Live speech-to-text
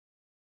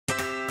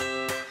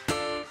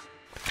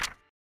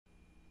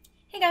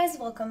guys,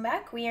 welcome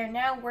back. We are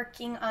now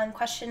working on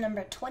question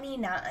number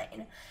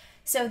 29.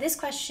 So this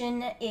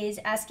question is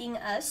asking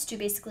us to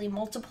basically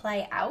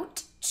multiply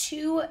out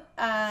two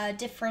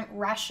different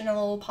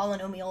rational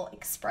polynomial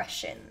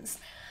expressions.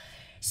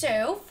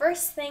 So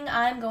first thing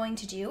I'm going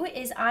to do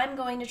is I'm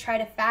going to try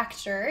to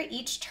factor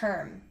each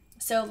term.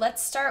 So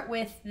let's start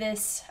with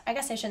this, I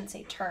guess I shouldn't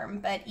say term,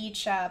 but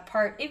each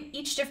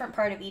different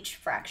part of each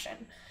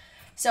fraction.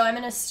 So I'm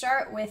going to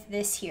start with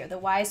this here, the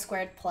y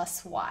squared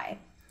plus y.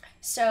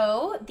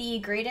 So the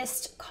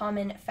greatest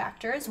common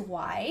factor is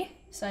y,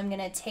 so I'm going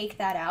to take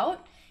that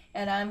out,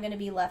 and I'm going to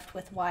be left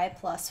with y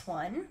plus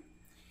 1.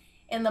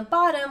 In the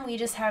bottom, we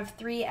just have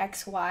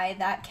 3xy.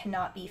 That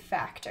cannot be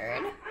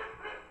factored.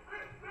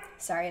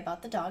 Sorry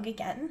about the dog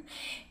again.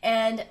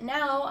 And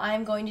now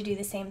I'm going to do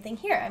the same thing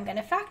here. I'm going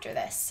to factor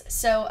this.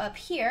 So up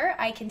here,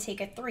 I can take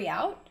a 3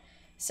 out,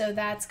 so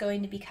that's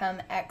going to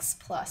become x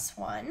plus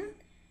 1.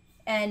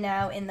 And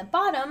now in the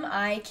bottom,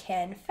 I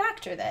can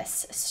factor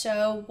this.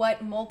 So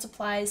what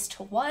multiplies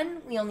to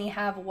 1? We only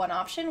have one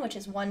option, which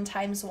is 1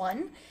 times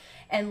 1.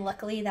 And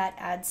luckily that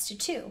adds to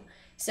 2.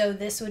 So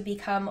this would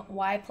become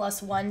y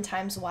plus 1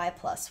 times y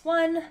plus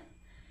 1.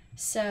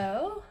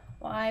 So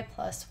y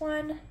plus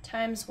 1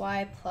 times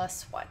y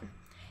plus 1.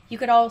 You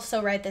could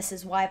also write this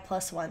as y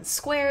plus 1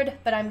 squared,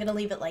 but I'm going to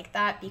leave it like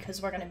that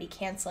because we're going to be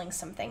canceling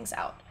some things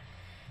out.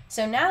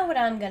 So now what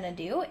I'm going to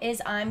do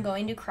is I'm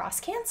going to cross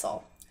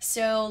cancel.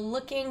 So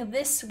looking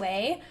this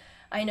way,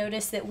 I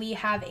notice that we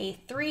have a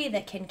 3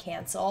 that can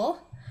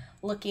cancel.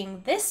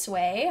 Looking this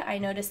way, I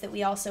notice that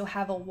we also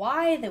have a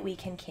y that we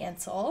can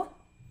cancel.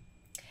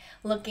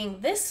 Looking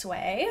this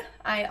way,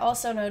 I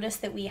also notice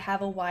that we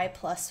have a y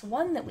plus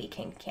 1 that we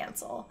can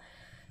cancel.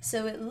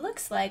 So it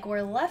looks like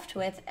we're left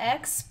with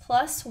x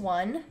plus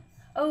 1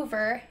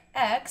 over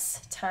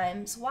x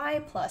times y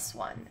plus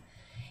 1.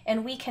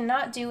 And we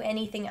cannot do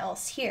anything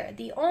else here.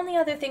 The only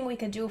other thing we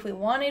could do if we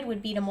wanted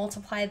would be to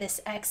multiply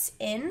this x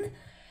in,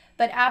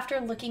 but after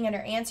looking at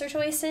our answer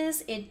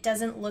choices, it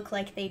doesn't look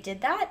like they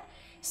did that.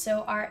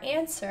 So our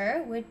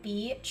answer would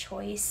be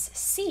choice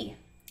C.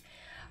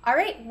 All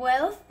right,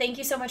 well, thank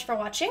you so much for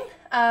watching.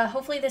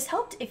 Hopefully this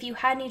helped. If you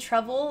had any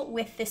trouble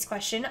with this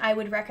question, I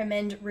would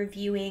recommend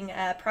reviewing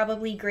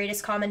probably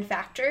greatest common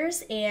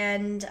factors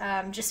and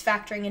just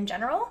factoring in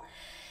general.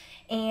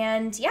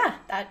 And yeah,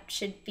 that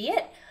should be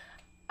it.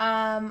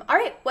 All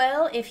right,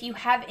 well, if you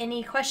have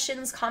any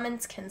questions,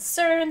 comments,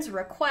 concerns,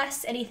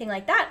 requests, anything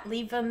like that,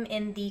 leave them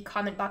in the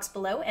comment box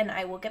below and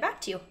I will get back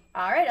to you.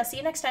 All right, I'll see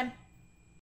you next time.